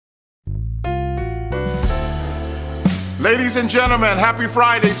Ladies and gentlemen, happy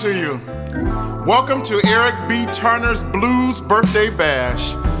Friday to you. Welcome to Eric B. Turner's Blues Birthday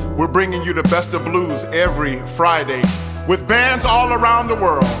Bash. We're bringing you the best of blues every Friday with bands all around the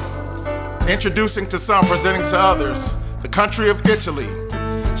world. Introducing to some, presenting to others, the country of Italy.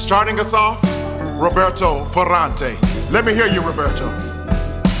 Starting us off, Roberto Ferrante. Let me hear you, Roberto.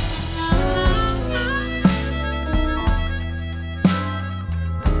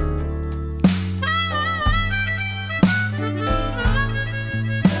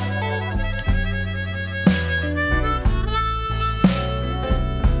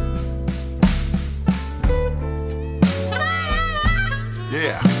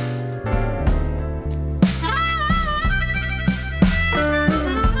 Yeah.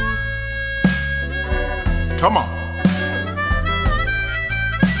 Come on.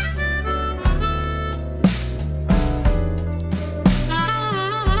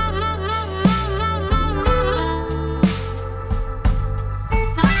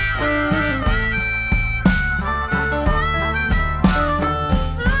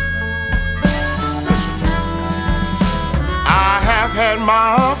 Had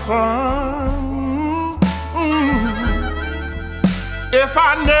my fun. If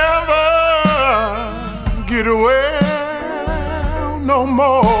I never get away no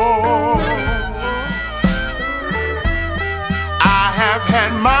more, I have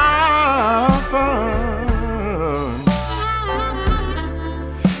had my fun.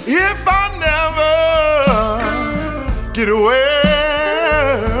 If I never get away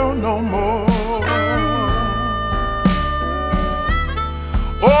no more,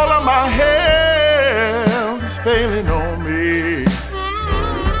 all of my health is failing on me.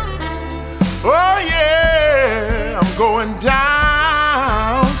 Oh yeah, I'm going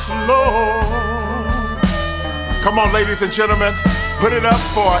down slow. Come on, ladies and gentlemen, put it up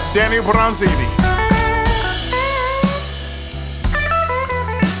for Danny Bronzini.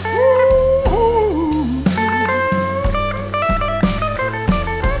 Woo-hoo.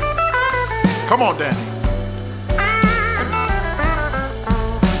 Come on, Danny.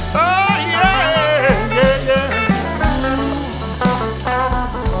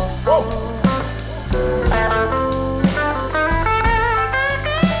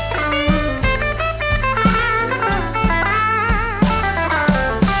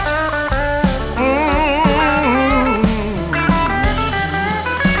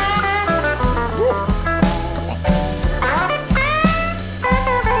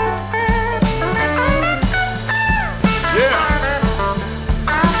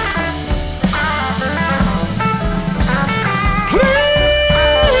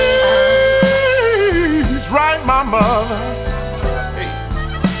 My mother, hey,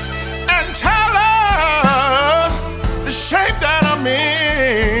 and tell her the shape that I'm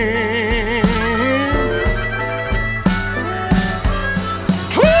in.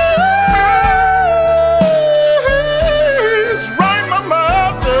 Please write my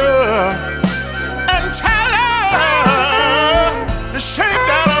mother and tell her the shape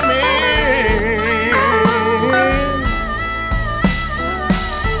that I'm in.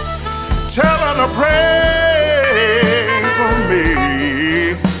 Tell her to pray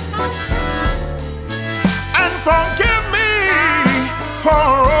and forgive me for